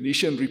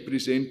recognition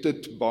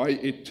represented by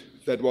it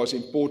that was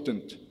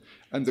important,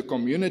 and the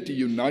community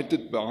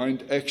united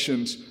behind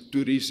actions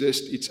to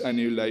resist its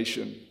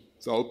annihilation.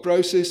 The whole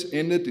process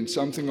ended in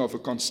something of a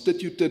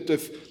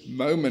constitutive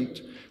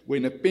moment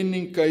when a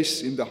pending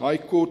case in the High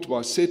Court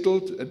was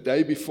settled a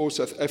day before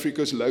South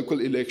Africa's local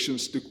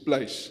elections took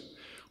place,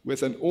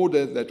 with an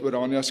order that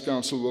Orania's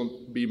council will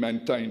be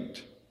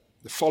maintained.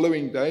 The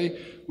following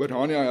day,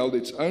 Orania held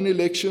its own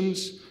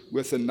elections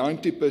with a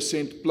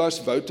 90% plus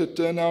voter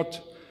turnout,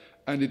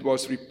 and it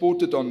was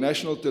reported on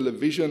national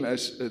television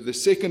as the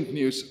second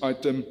news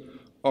item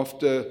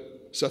after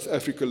South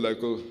Africa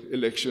local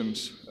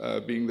elections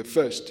being the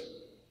first.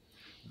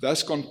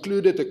 Thus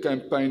concluded a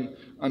campaign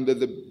under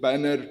the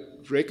banner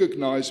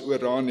Recognize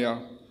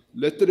Orania,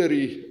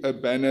 literally a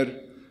banner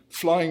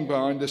flying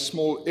behind a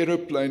small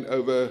aeroplane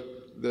over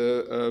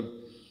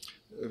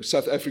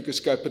South Africa's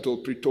capital,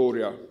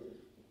 Pretoria.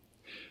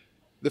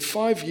 The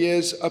 5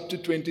 years up to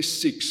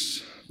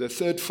 26, the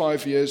third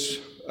 5 years,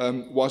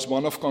 was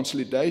one of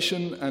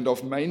consolidation and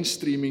of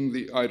mainstreaming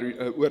the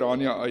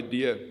Orania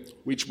idea,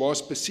 which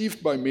was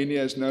perceived by many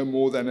as no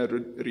more than a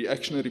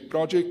reactionary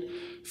project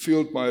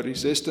fueled by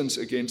resistance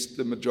against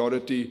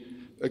majority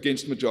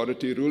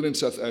rule in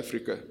South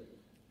Africa.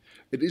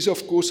 It is,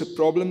 of course, a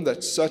problem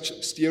that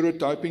such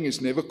stereotyping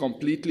is never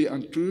completely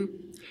untrue,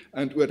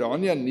 and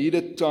Orania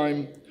needed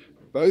time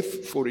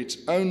both for its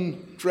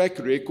own track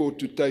record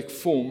to take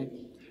form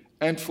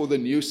and for the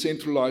new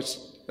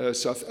centralized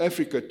South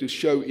Africa to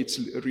show its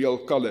real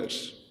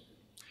colors.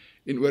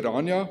 In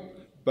Orania,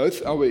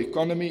 both our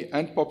economy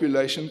and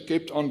population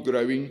kept on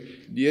growing,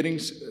 nearing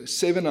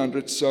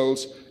 700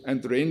 souls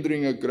and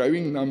rendering a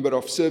growing number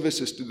of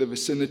services to the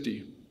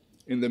vicinity.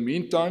 In the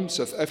meantime,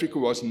 South Africa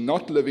was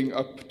not living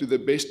up to the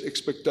best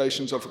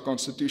expectations of a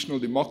constitutional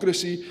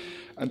democracy,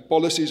 and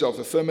policies of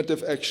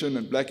affirmative action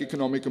and black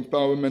economic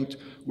empowerment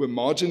were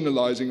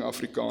marginalizing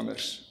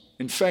Afrikaners.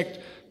 In fact,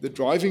 the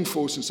driving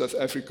force in South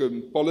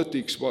African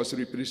politics was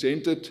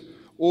represented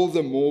all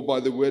the more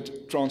by the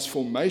word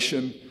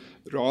transformation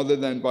rather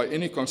than by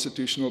any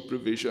constitutional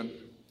provision.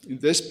 In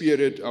this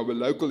period, our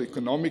local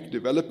economic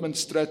development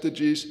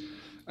strategies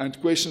and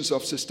questions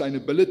of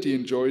sustainability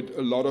enjoyed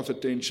a lot of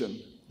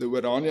attention. The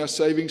Orania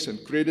Savings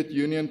and Credit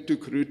Union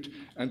took root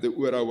and the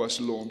ORA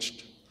was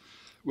launched.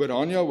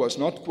 Orania was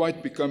not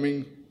quite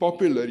becoming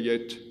popular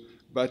yet,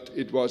 but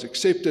it was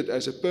accepted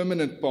as a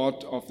permanent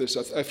part of the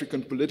South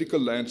African political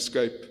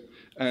landscape,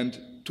 and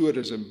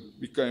tourism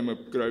became a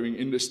growing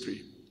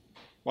industry.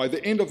 By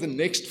the end of the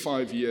next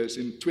 5 years,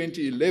 in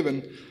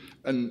 2011,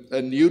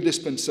 a new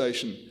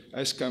dispensation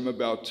has come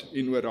about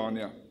in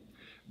Orania.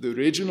 The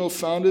regional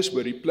founders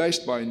were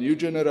replaced by a new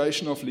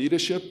generation of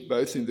leadership,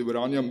 both in the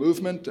Orania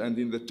movement and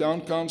in the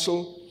town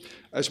council,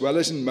 as well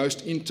as in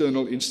most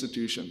internal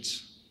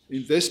institutions.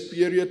 In this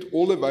period,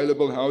 all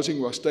available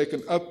housing was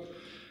taken up,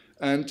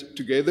 and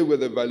together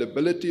with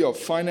availability of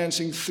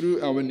financing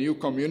through our new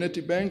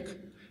community bank,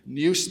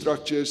 new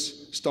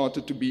structures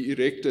started to be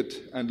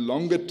erected and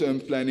longer-term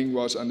planning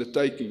was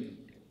undertaken.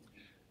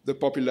 The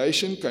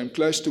population came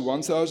close to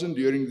 1,000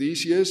 during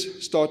these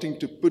years, starting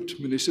to put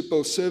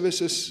municipal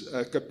services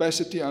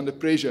capacity under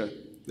pressure.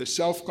 The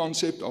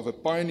self-concept of a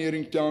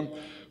pioneering town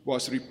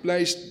was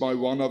replaced by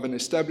one of an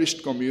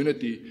established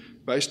community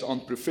based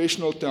on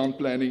professional town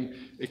planning,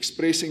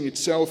 expressing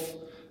itself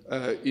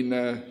in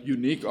a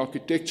unique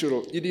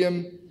architectural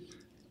idiom,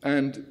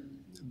 and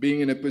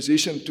being in a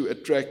position to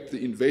attract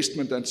the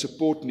investment and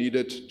support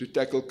needed to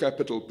tackle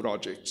capital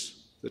projects.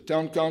 The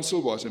Town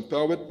Council was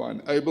empowered by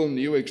an able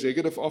new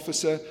executive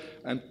officer,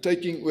 and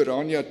taking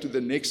Orania to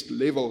the next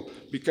level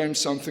became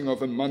something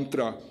of a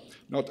mantra,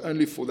 not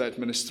only for the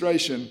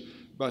administration,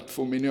 but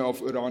for many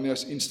of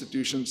Orania's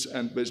institutions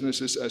and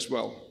businesses as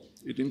well.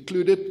 It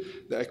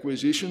included the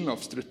acquisition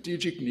of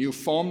strategic new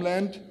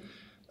farmland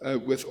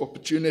with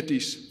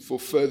opportunities for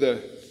further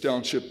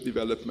township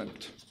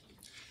development.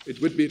 It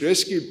would be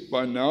risky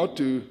by now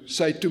to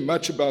say too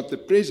much about the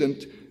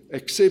present,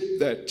 except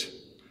that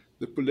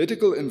the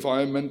political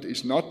environment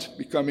is not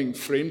becoming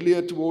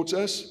friendlier towards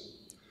us,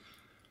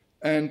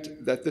 and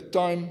that the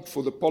time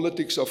for the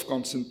politics of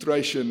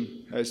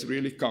concentration has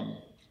really come.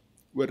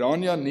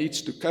 Orania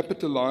needs to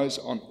capitalize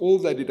on all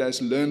that it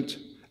has learned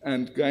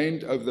and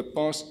gained over the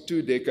past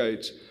 2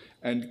 decades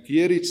and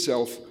gear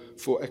itself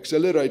for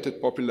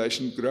accelerated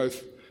population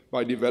growth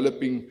by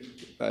developing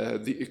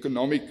the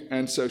economic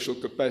and social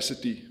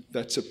capacity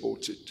that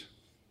supports it.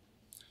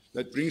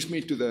 That brings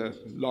me to the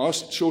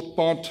last short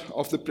part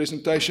of the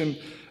presentation,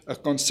 a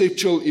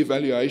conceptual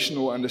evaluation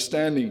or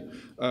understanding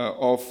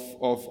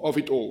of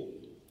it all.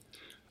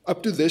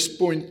 Up to this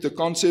point, the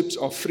concepts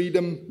of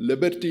freedom,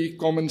 liberty,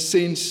 common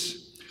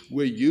sense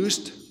were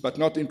used but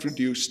not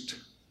introduced.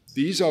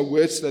 These are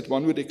words that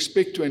one would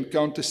expect to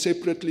encounter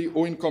separately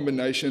or in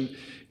combination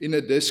in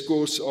a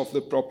discourse of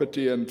the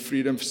property and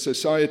freedom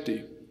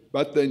society,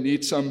 but they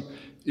need some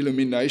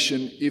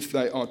illumination if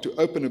they are to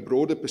open a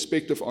broader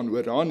perspective on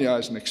Orania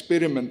as an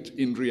experiment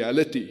in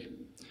reality,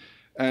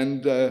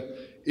 and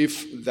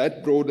if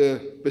that broader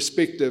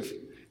perspective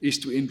is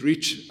to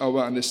enrich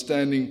our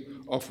understanding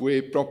of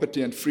where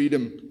property and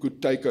freedom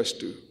could take us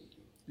to.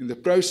 In the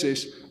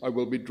process, I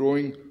will be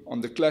drawing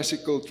on the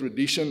classical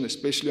tradition,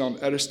 especially on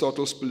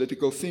Aristotle's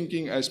political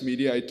thinking as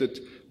mediated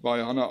by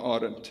Hannah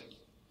Arendt.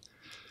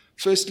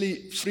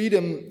 Firstly,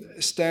 freedom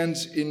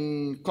stands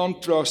in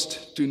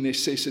contrast to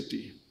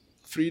necessity.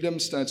 Freedom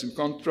stands in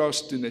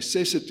contrast to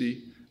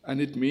necessity,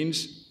 and it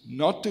means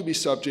not to be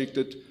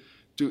subjected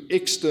to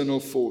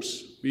external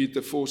force, be it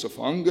the force of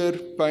hunger,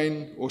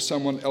 pain, or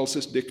someone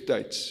else's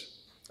dictates.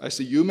 As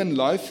the human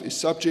life is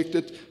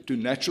subjected to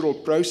natural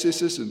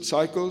processes and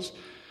cycles,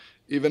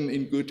 even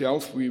in good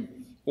health, we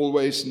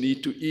always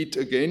need to eat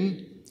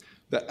again.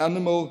 The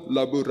animal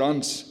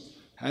laborans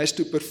has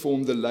to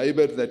perform the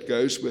labor that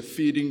goes with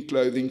feeding,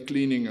 clothing,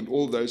 cleaning, and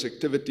all those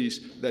activities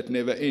that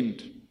never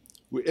end.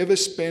 Whoever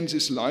spends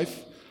his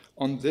life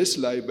on this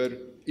labor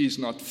is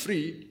not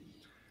free,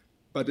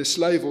 but a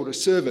slave or a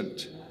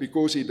servant,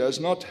 because he does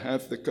not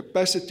have the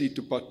capacity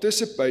to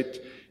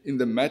participate in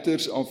the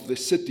matters of the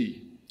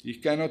city. He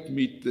cannot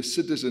meet the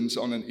citizens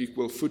on an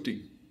equal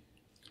footing.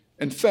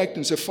 In fact,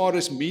 insofar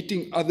as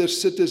meeting other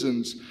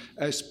citizens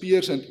as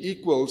peers and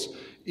equals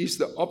is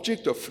the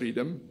object of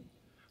freedom,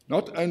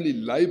 not only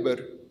labor,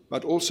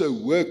 but also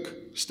work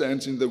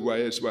stands in the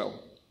way as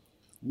well.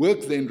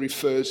 Work then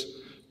refers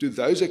to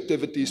those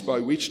activities by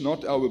which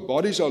not our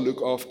bodies are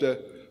looked after,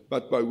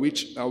 but by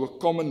which our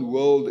common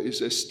world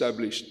is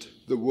established,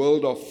 the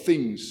world of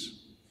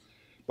things,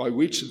 by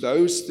which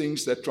those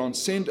things that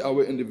transcend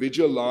our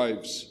individual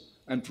lives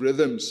and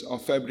rhythms are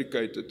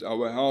fabricated,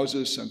 our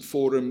houses and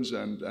forums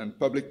and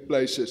public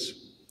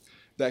places,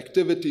 the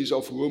activities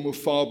of homo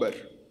faber.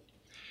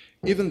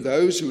 Even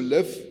those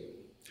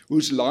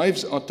whose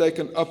lives are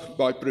taken up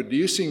by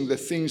producing the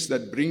things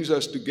that brings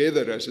us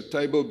together, as a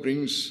table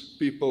brings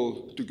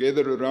people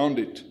together around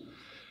it,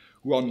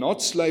 who are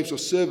not slaves or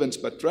servants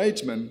but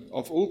tradesmen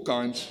of all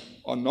kinds,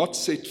 are not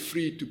set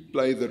free to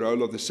play the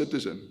role of the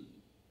citizen.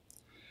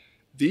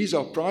 These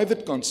are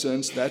private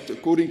concerns that,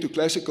 according to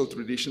classical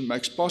tradition,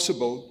 makes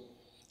possible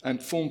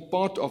and form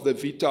part of the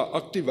vita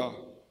activa,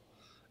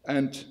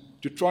 and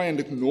to try and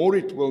ignore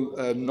it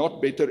will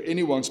not better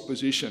anyone's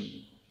position.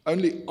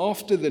 Only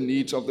after the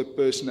needs of the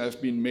person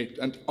have been met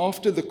and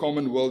after the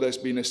common world has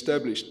been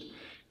established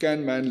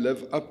can man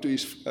live up to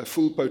his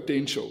full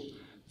potential,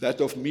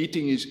 that of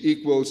meeting his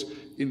equals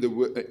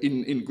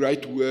in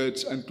great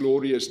words and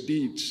glorious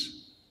deeds.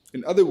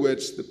 In other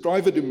words, the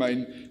private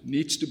domain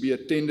needs to be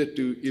attended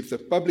to if the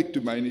public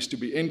domain is to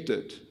be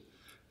entered.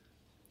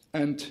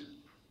 And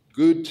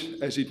good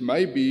as it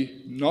may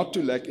be not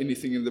to lack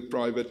anything in the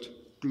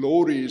private,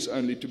 glory is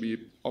only to be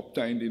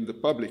obtained in the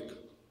public.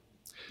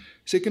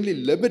 Secondly,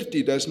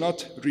 liberty does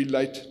not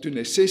relate to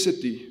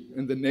necessity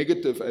in the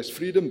negative as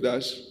freedom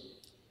does,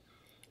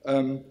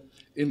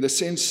 in the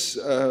sense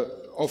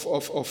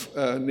of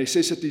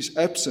necessity's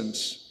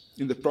absence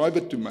in the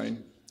private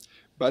domain,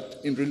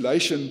 but in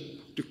relation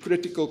to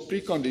critical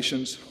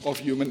preconditions of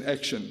human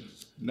action,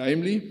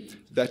 namely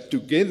that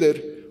together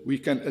we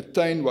can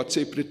attain what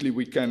separately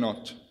we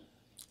cannot.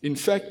 In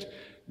fact,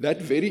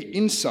 that very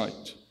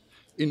insight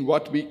in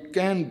what we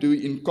can do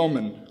in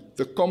common,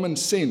 the common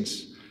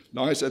sense,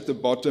 lies at the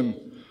bottom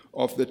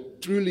of the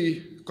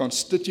truly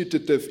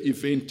constitutive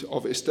event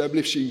of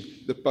establishing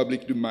the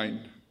public domain.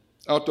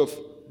 Out of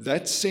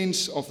that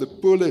sense of the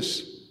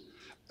polis,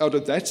 out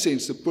of that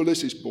sense, the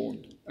polis is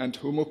born, and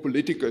homo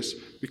politicus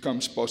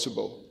becomes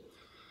possible.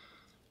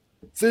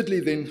 Thirdly,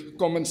 then,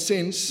 common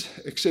sense,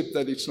 except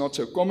that it's not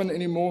so common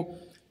anymore,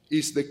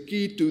 is the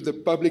key to the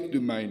public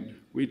domain,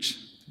 which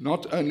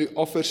not only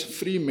offers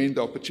free men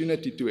the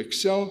opportunity to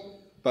excel,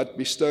 but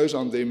bestows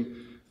on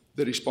them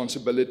the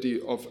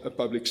responsibility of a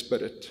public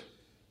spirit.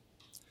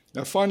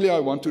 Now, finally, I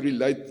want to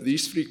relate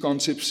these three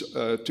concepts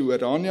to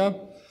Orania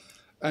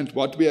and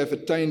what we have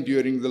attained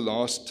during the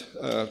last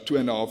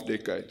 2.5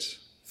 decades.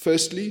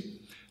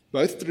 Firstly,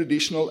 both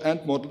traditional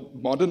and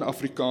modern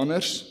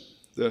Afrikaners,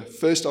 the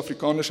first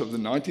Afrikaners of the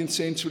 19th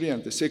century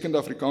and the second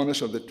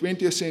Afrikaners of the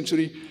 20th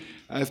century,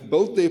 have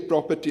built their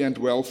property and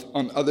wealth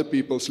on other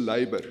people's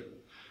labor.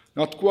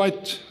 Not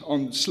quite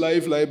on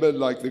slave labor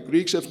like the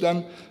Greeks have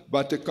done,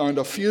 but a kind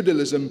of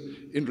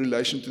feudalism in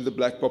relation to the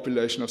black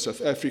population of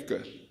South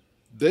Africa.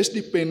 This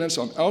dependence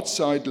on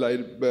outside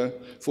labor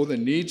for the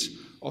needs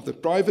of the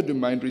private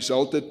domain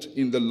resulted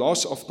in the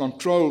loss of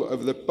control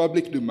over the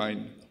public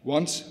domain,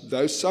 once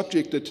those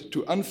subjected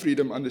to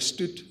unfreedom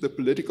understood the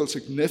political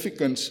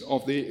significance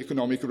of their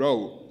economic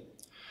role.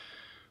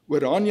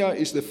 Orania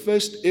is the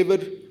first ever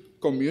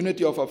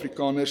community of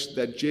Afrikaners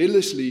that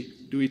jealously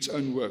do its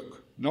own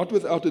work, not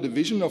without a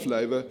division of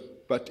labor,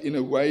 but in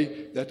a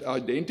way that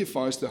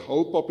identifies the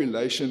whole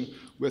population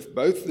with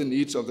both the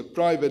needs of the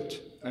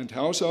private and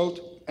household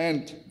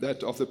and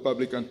that of the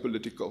public and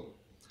political.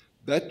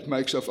 That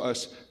makes of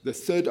us the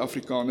third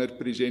Afrikaner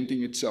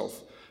presenting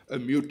itself, a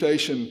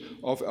mutation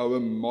of our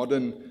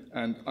modern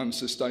and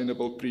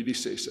unsustainable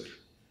predecessor.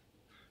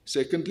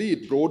 Secondly,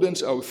 it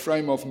broadens our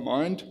frame of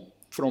mind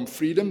from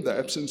freedom, the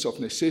absence of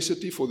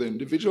necessity for the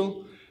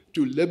individual,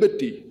 to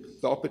liberty,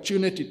 the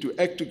opportunity to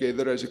act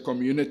together as a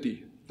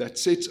community that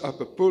sets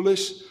up a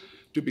polis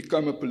to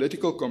become a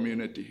political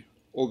community.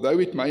 Although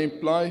it may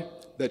imply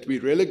that we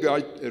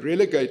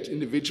relegate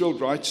individual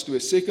rights to a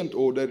second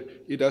order,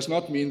 it does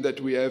not mean that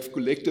we have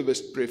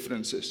collectivist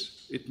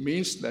preferences. It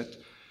means that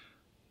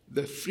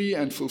the free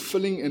and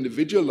fulfilling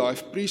individual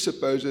life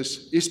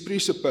is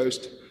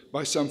presupposed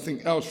by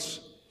something else,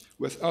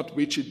 without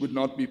which it would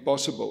not be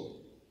possible.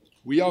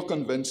 We are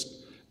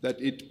convinced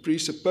that it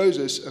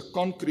presupposes a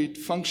concrete,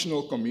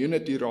 functional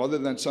community rather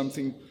than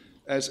something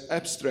as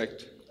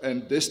abstract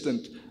and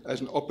distant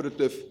as an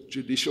operative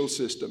judicial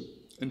system.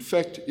 In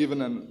fact,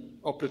 even an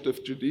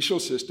operative judicial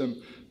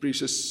system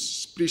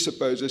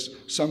presupposes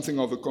something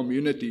of a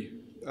community,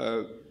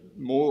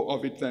 more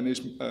of it than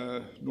is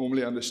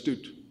normally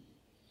understood.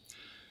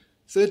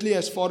 Thirdly,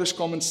 as far as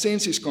common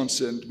sense is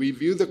concerned, we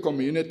view the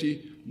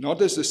community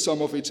not as the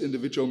sum of its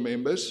individual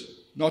members,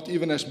 not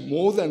even as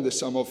more than the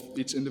sum of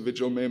its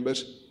individual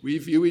members. We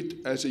view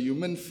it as a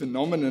human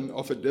phenomenon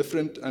of a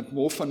different and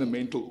more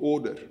fundamental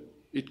order.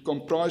 It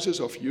comprises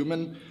of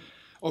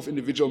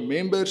individual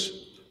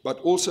members, but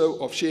also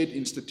of shared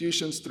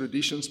institutions,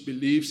 traditions,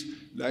 beliefs,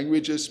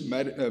 languages,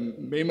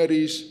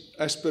 memories,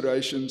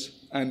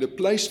 aspirations, and a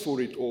place for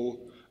it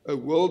all, a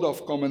world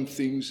of common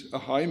things, a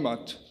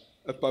heimat,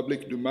 a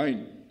public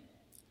domain.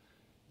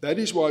 That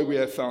is why we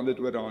have founded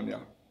Orania,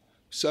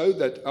 so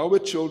that our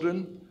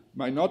children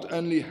may not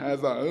only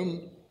have a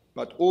home,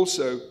 but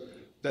also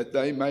that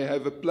they may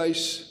have a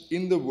place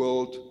in the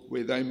world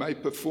where they may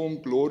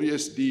perform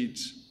glorious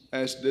deeds,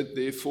 as did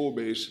their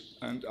forebears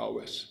and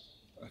ours.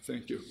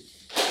 Thank you.